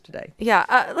today.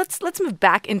 Yeah, let's move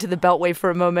back into the Beltway for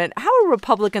a moment. How are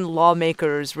Republican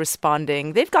lawmakers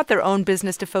responding? They've got their own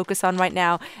business to focus on right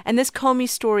now, and this Comey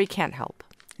story can't help.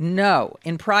 No.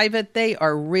 In private, they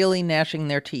are really gnashing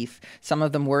their teeth. Some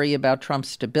of them worry about Trump's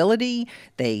stability.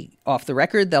 Off the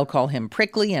record, they'll call him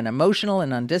prickly and emotional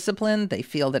and undisciplined. They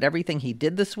feel that everything he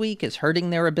did this week is hurting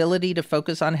their ability to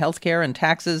focus on health care and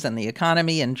taxes and the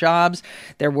economy and jobs.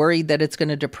 They're worried that it's going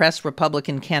to depress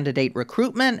Republican candidate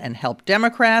recruitment and help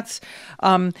Democrats.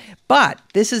 But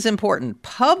this is important.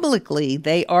 Publicly,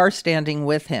 they are standing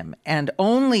with him, and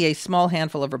only a small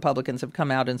handful of Republicans have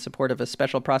come out in support of a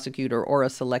special prosecutor or a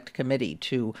select committee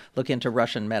to look into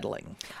Russian meddling.